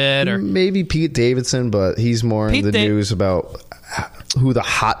little bit, or maybe Pete Davidson, but he's more in the news about who the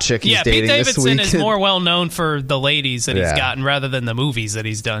hot chick he's dating this week. Pete Davidson is more well known for the ladies that he's gotten rather than the movies that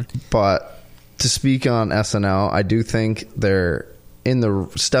he's done. But to speak on SNL, I do think they're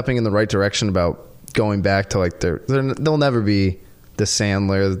stepping in the right direction about going back to like they'll never be the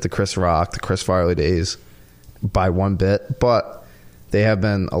Sandler, the Chris Rock, the Chris Farley days by one bit, but they have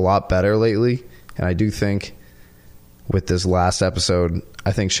been a lot better lately. And I do think with this last episode,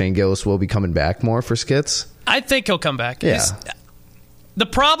 I think Shane Gillis will be coming back more for skits. I think he'll come back. Yeah. The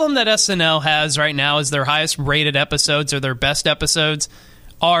problem that SNL has right now is their highest rated episodes or their best episodes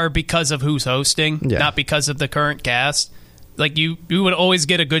are because of who's hosting, not because of the current cast. Like you would always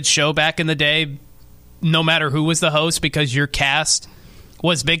get a good show back in the day, no matter who was the host, because your cast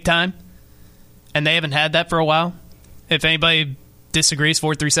was big time. And they haven't had that for a while. If anybody disagrees,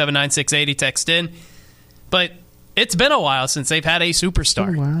 437-9680, text in. But it's been a while since they've had a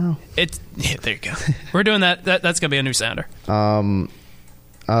superstar. Oh, wow. There you go. We're doing that. That's going to be a new sounder. I'll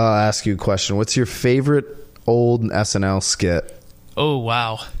ask you a question. What's your favorite old SNL skit? Oh,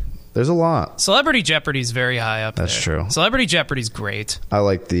 wow. There's a lot. Celebrity Jeopardy's very high up there. That's true. Celebrity Jeopardy's great. I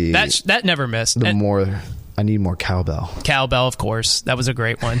like the... That never missed. I need more cowbell. Cowbell, of course. That was a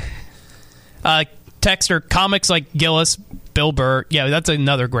great one. Texter, comics like Gillis, Bill Burr. Yeah, that's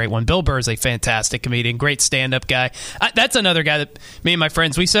another great one. Bill Burr is a fantastic comedian, great stand-up guy. That's another guy that me and my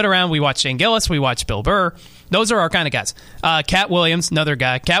friends, we sit around, we watch Shane Gillis, we watch Bill Burr. Those are our kind of guys. Cat Williams, another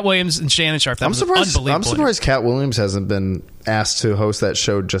guy. Cat Williams and Shannon Sharp. I'm surprised Cat Williams hasn't been asked to host that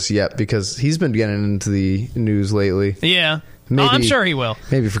show just yet because he's been getting into the news lately. Yeah. Maybe, I'm sure he will.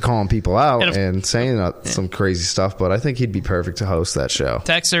 Maybe for calling people out and saying some crazy stuff, but I think he'd be perfect to host that show.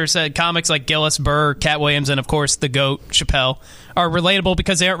 Texter said comics like Gillis, Burr, Cat Williams, and of course the GOAT, Chappelle, are relatable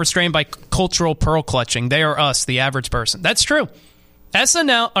because they aren't restrained by cultural pearl clutching. They are us, the average person. That's true.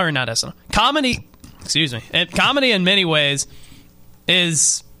 Comedy, and comedy in many ways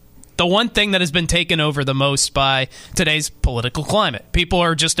is the one thing that has been taken over the most by today's political climate. People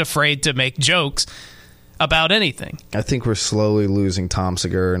are just afraid to make jokes about anything. I think we're slowly losing Tom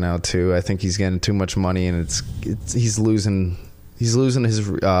Segura now too. I think he's getting too much money, and he's losing his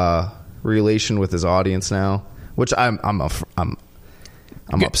relation with his audience now, which I'm upset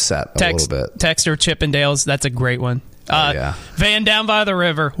a little bit. Texter Chippendales, that's a great one. Van down by the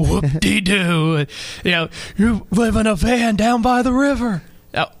river, whoop-de-doo. You live in a van down by the river.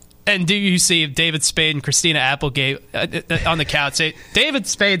 And do you see David Spade and Christina Applegate on the couch? David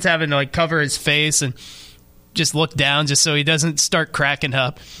Spade's having to cover his face and just look down just so he doesn't start cracking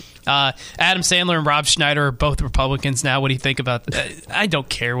up. Adam Sandler and Rob Schneider are both Republicans now. What do you think about that? I don't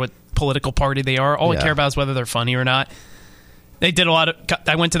care what political party they are. All I care about is whether they're funny or not. They did a lot of.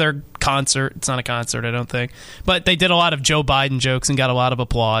 I went to their concert. It's not a concert, I don't think, but they did a lot of Joe Biden jokes and got a lot of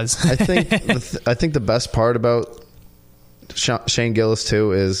applause. I think the best part about Shane Gillis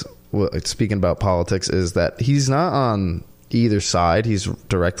too is, speaking about politics, is that he's not on either side. He's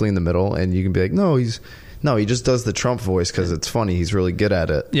directly in the middle, and you can be like, he just does the Trump voice because it's funny. He's really good at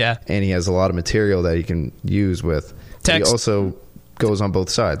it. Yeah, and he has a lot of material that he can use with. He also goes on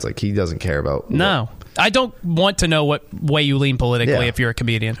both sides. Like, he doesn't care about. No. I don't want to know what way you lean politically if you're a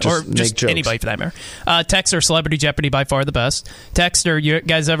comedian. Or just anybody for that matter. Texter, Celebrity Jeopardy, by far the best. Texter, you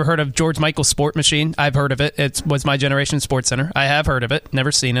guys ever heard of George Michael's Sport Machine? I've heard of it. It was my generation Sports Center. I have heard of it.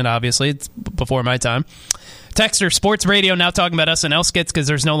 Never seen it, obviously. It's before my time. Texter, Sports Radio, now talking about SNL skits because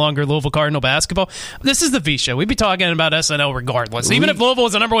there's no longer Louisville Cardinal basketball. This is the V Show. We'd be talking about SNL regardless. Even if Louisville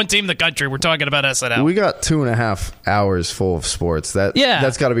is the number one team in the country, we're talking about SNL. We got 2.5 hours full of sports.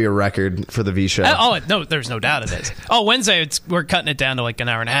 That's got to be a record for the V Show. No, there's no doubt it is. Wednesday, we're cutting it down to like an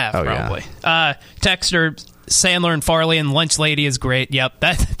hour and a half, probably. Yeah. Texter, Sandler and Farley and Lunch Lady is great. Yep,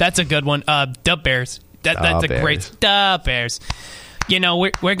 that's a good one. Dub Bears. That's a great... Dub Bears. You know,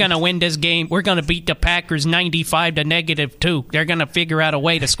 we're going to win this game. We're going to beat the Packers 95 to -2. They're going to figure out a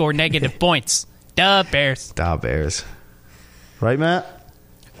way to score negative points. Da Bears. Da Bears. Right, Matt?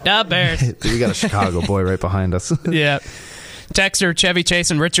 Da Bears. We got a Chicago boy right behind us. Yeah. Texter, Chevy Chase,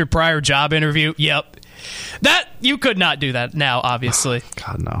 and Richard Pryor job interview. Yep. That you could not do that now, obviously.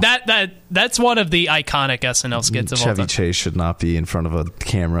 God, no. That's one of the iconic SNL skits of all time. Chevy Chase should not be in front of a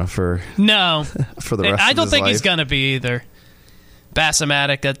camera for the rest of his life. I don't think he's going to be either.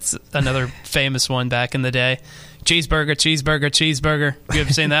 Bassomatic, that's another famous one back in the day. Cheeseburger. You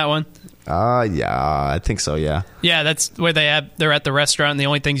ever seen that one? Yeah, I think so, yeah. Yeah, that's where they're at the restaurant and the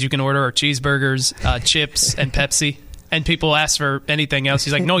only things you can order are cheeseburgers, chips, and Pepsi. And people ask for anything else.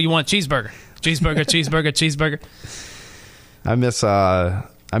 He's like, no, you want cheeseburger. Cheeseburger. I miss,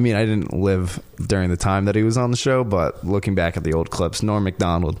 I didn't live during the time that he was on the show, but looking back at the old clips, Norm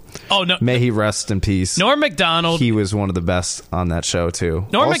Macdonald. Oh, no. May he rest in peace. Norm Macdonald. He was one of the best on that show, too.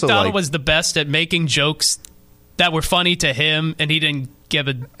 Norm Macdonald was the best at making jokes that were funny to him, and he didn't give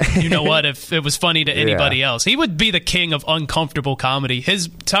a you-know-what if it was funny to anybody else. He would be the king of uncomfortable comedy. His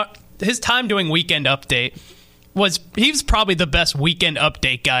time doing Weekend Update he was probably the best Weekend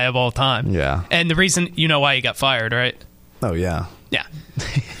Update guy of all time. Yeah. And the reason, you know why he got fired, right? Oh, yeah. Yeah.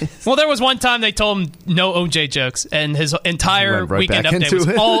 Well, there was one time they told him no OJ jokes, and his entire Weekend Update was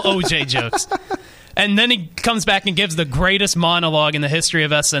all OJ jokes. And then he comes back and gives the greatest monologue in the history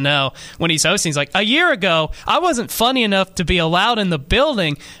of SNL when he's hosting. He's like, a year ago, I wasn't funny enough to be allowed in the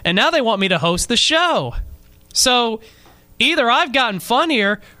building, and now they want me to host the show. So either I've gotten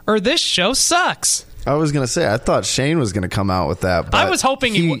funnier or this show sucks. I was going to say, I thought Shane was going to come out with that, but I was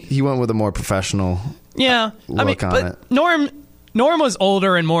hoping he went with a more professional look on it. Norm was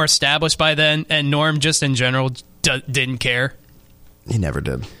older and more established by then, and Norm just in general didn't care. He never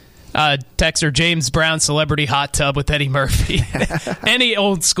did. Texter, James Brown Celebrity Hot Tub with Eddie Murphy. Any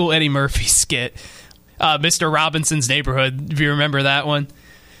old school Eddie Murphy skit. Mr. Robinson's Neighborhood, if you remember that one.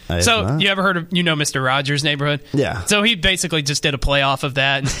 You ever heard of, Mr. Rogers' Neighborhood? Yeah. So he basically just did a play off of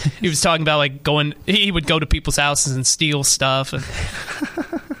that. And he was talking about he would go to people's houses and steal stuff. And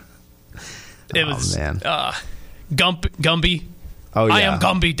Gumby. Oh, yeah. I am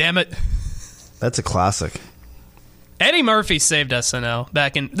Gumby, damn it. That's a classic. Eddie Murphy saved SNL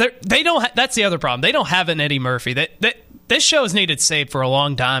back in. They don't. That's the other problem. They don't have an Eddie Murphy. This show has needed saved for a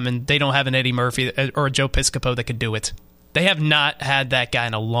long time, and they don't have an Eddie Murphy or a Joe Piscopo that could do it. They have not had that guy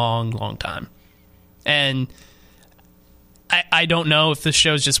in a long, long time. And I don't know if this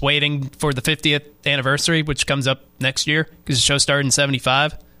show's just waiting for the 50th anniversary, which comes up next year, because the show started in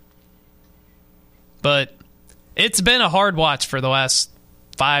 75. But it's been a hard watch for the last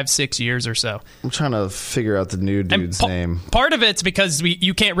 5-6 years or so. I'm trying to figure out the new dude's name. Part of it's because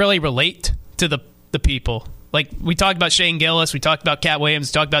you can't really relate to the people. Like, we talked about Shane Gillis, we talked about Cat Williams,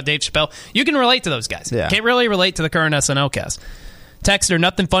 we talked about Dave Chappelle. You can relate to those guys. Yeah. Can't really relate to the current SNL cast. Texter,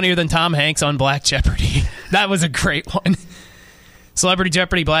 nothing funnier than Tom Hanks on Black Jeopardy. That was a great one. Celebrity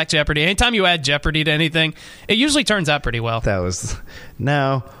Jeopardy, Black Jeopardy. Anytime you add Jeopardy to anything, it usually turns out pretty well.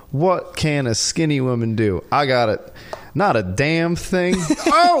 Now, what can a skinny woman do? I got it. Not a damn thing.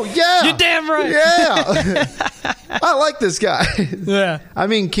 Oh, yeah. You're damn right. Yeah. I like this guy. Yeah. I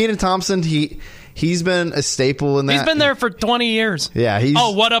mean, Kenan Thompson, he's been a staple in that. He's been there for 20 years. Yeah.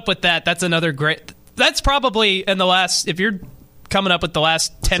 Oh, what up with that? That's another great... That's probably in the last... If you're coming up with the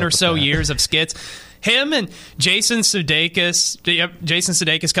last 10 or so years of skits, Him and Jason Sudeikis. Jason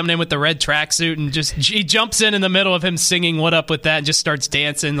Sudeikis coming in with the red tracksuit and he jumps in the middle of him singing "What Up With That" and just starts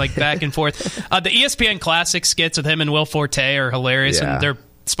dancing like back and forth. The ESPN Classic skits with him and Will Forte are hilarious, and their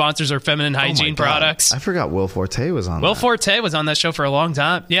sponsors are feminine hygiene products. I forgot Will Forte was on. Will Forte was on that show for a long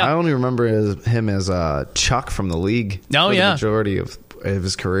time. Yeah, I only remember him as Chuck from The League. Oh for yeah, the majority of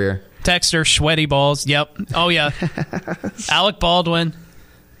his career. Texter, sweaty balls. Yep. Oh yeah, Alec Baldwin.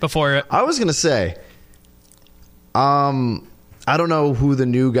 Before it, I was gonna say. I don't know who the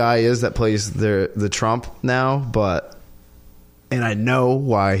new guy is that plays the Trump now, and I know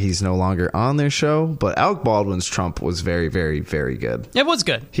why he's no longer on their show, but Alec Baldwin's Trump was very, very, very good. It was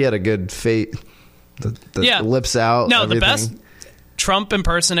good. He had a good fate. The lips out. No, everything. The best Trump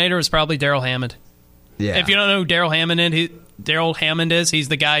impersonator was probably Daryl Hammond. Yeah. If you don't know who Daryl Hammond is, he's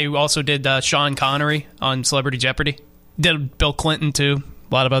the guy who also did Sean Connery on Celebrity Jeopardy. Did Bill Clinton too.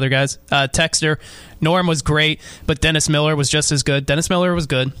 A lot of other guys. Texter, Norm was great, but Dennis Miller was just as good. Dennis Miller was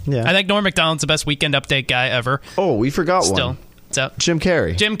good. Yeah. I think Norm Macdonald's the best Weekend Update guy ever. Oh, we forgot one. What's up? Jim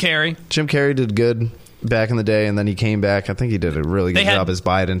Carrey. Jim Carrey did good back in the day, and then he came back. I think he did a really good job as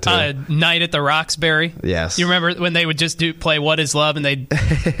Biden, too. Night at the Roxbury. Yes. You remember when they would just play What Is Love, and they'd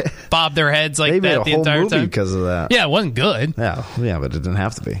bob their heads like they made that a the whole entire movie time? because of that. Yeah, it wasn't good. Yeah, but it didn't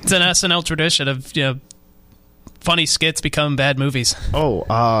have to be. It's an SNL tradition of, funny skits become bad movies. Oh,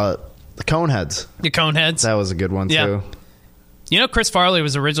 the Coneheads. The Coneheads. That was a good one, too. Chris Farley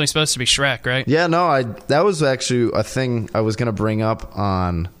was originally supposed to be Shrek, right? Yeah, no, that was actually a thing I was going to bring up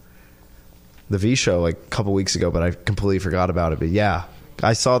on the V show like a couple weeks ago, but I completely forgot about it. But yeah,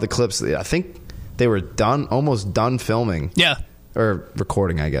 I saw the clips. I think they were almost done filming. Yeah. Or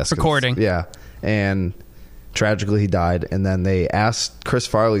recording, I guess. Recording. Yeah. And tragically he died. And then they asked Chris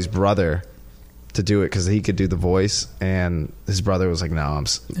Farley's brother to do it because he could do the voice, and his brother was like, no,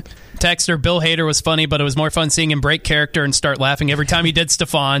 Texter, Bill Hader was funny, but it was more fun seeing him break character and start laughing every time he did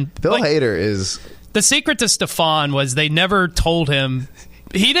Stefan. Bill Hader is... The secret to Stefan was they never told him...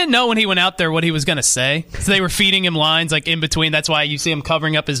 He didn't know when he went out there what he was going to say. So they were feeding him lines like in between. That's why you see him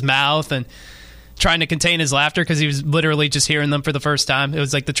covering up his mouth and trying to contain his laughter because he was literally just hearing them for the first time. It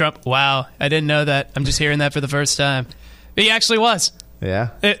was like the Trump, wow, I didn't know that. I'm just hearing that for the first time. But he actually was.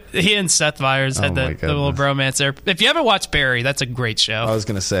 Yeah? He and Seth Meyers had the little bromance there. If you haven't watched Barry, that's a great show. I was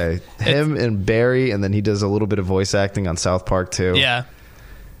going to say, him and Barry, and then he does a little bit of voice acting on South Park, too. Yeah.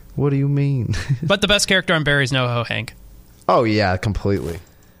 What do you mean? But the best character on Barry is NoHo Hank. Oh, yeah, completely.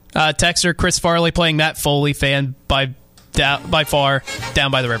 Texter, Chris Farley playing that Foley fan by far,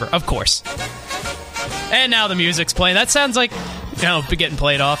 Down by the River, of course. And now the music's playing. That sounds like... getting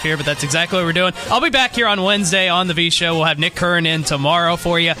played off here, but that's exactly what we're doing. I'll be back here on Wednesday on the V Show. We'll have Nick Curran in tomorrow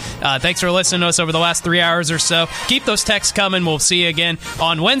for you. Thanks for listening to us over the last 3 hours or so. Keep those texts coming. We'll see you again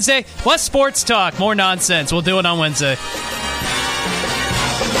on Wednesday. Less sports talk, more nonsense. We'll do it on Wednesday.